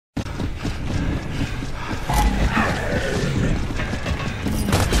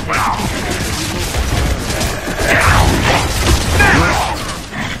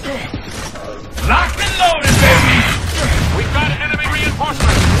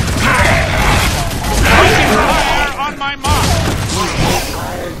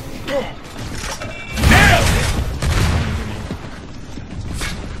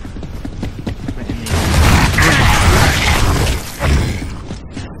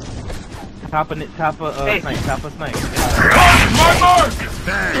Top of snake. Top of snake. My mark!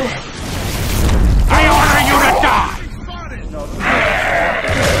 I order you to die! No,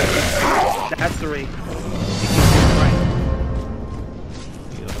 that's 3.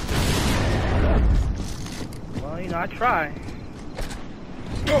 Well, you know, I try.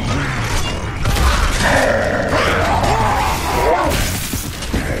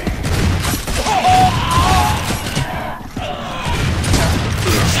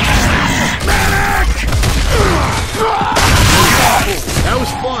 That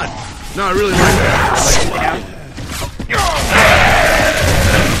was fun. No, I really liked that.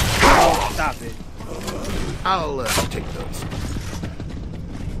 Oh, stop it. I'll take those.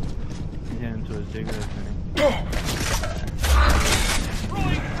 Yeah, into his digger thing.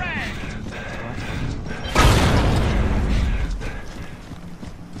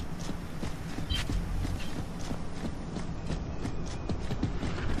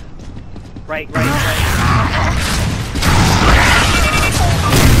 Right.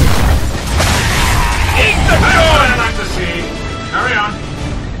 Eat the joy I like to see. Carry on.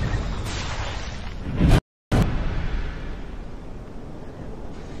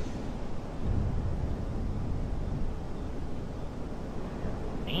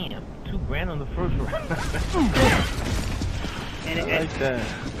 Damn, $2,000 on the first round.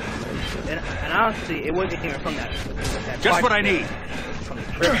 and, and honestly, it wasn't even from that Just what I need. From the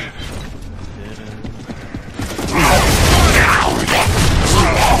trip.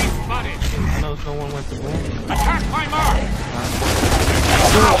 I know someone went to boom. Attack my mark!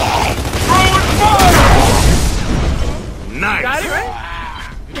 Nice! Got it, right?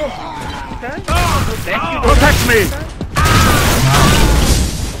 Okay. Thank you. Protect me!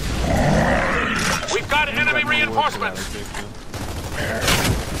 We've got enemy reinforcements!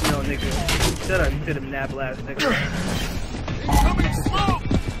 No, nigga. Shut up, you should have nabbed last, nigga. Coming smoke!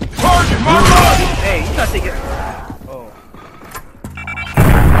 Target my mark! Hey, you gotta take it. Oh.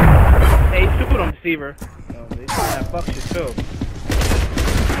 Hey, shoot on deceiver. No, they doing that fuck shit too.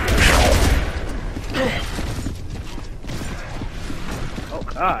 Oh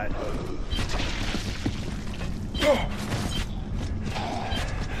god.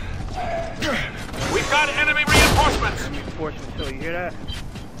 We've got enemy reinforcements! Reinforcement too, you hear that?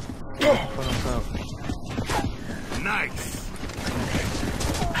 Nice!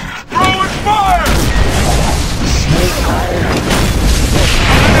 Throwing fire!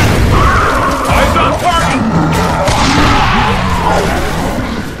 Eyes on target!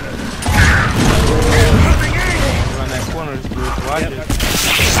 Run that corner, dude. Watch it.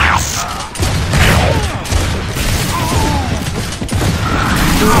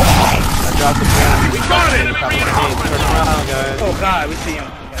 I dropped the bomb. We got enemy reinforcements! Turn around, guys. Oh god, we see him.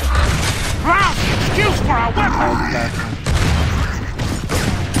 Round excuse for our weapon!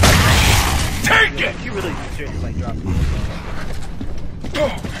 Take it! You really should like drop it.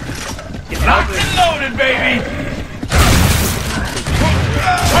 Locked and loaded, baby!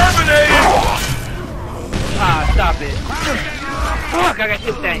 Terminated! Ah, stop it. Fuck, I got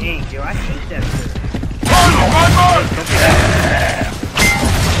hit with that ink, yo. I hate that shit. Target my mark!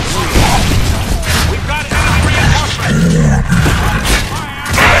 We've got enemy reinforcements!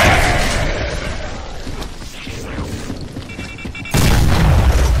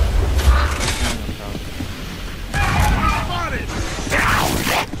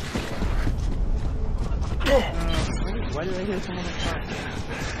 Why did I hear someone on fire?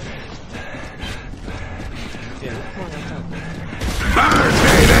 Yeah, what's going on? Burn,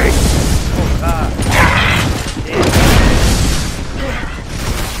 baby! Oh god.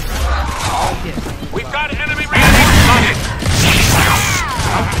 We've got enemy reinforcements!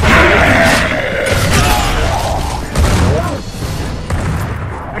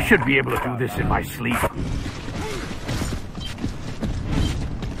 I should be able to do this in my sleep.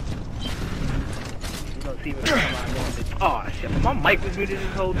 Oh shit, my mic was muted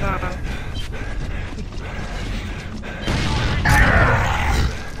this whole time.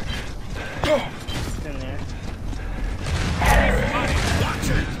 It's in there.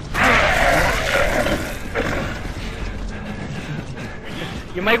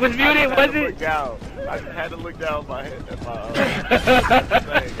 Your mic was muted, was it? Down. I just had to look down my head at my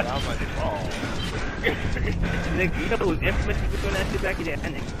thing, and I'm like, oh. Nigga, you know who's infamous for doing that shit back in there?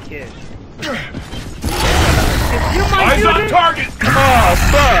 That nigga kid. Eyes on target! Oh,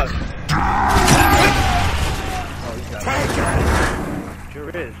 fuck! Sure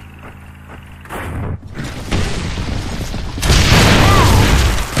is.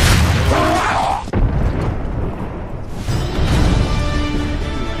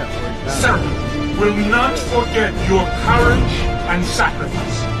 Sir, will not forget your courage and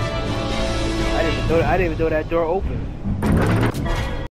sacrifice. I didn't even know that door open.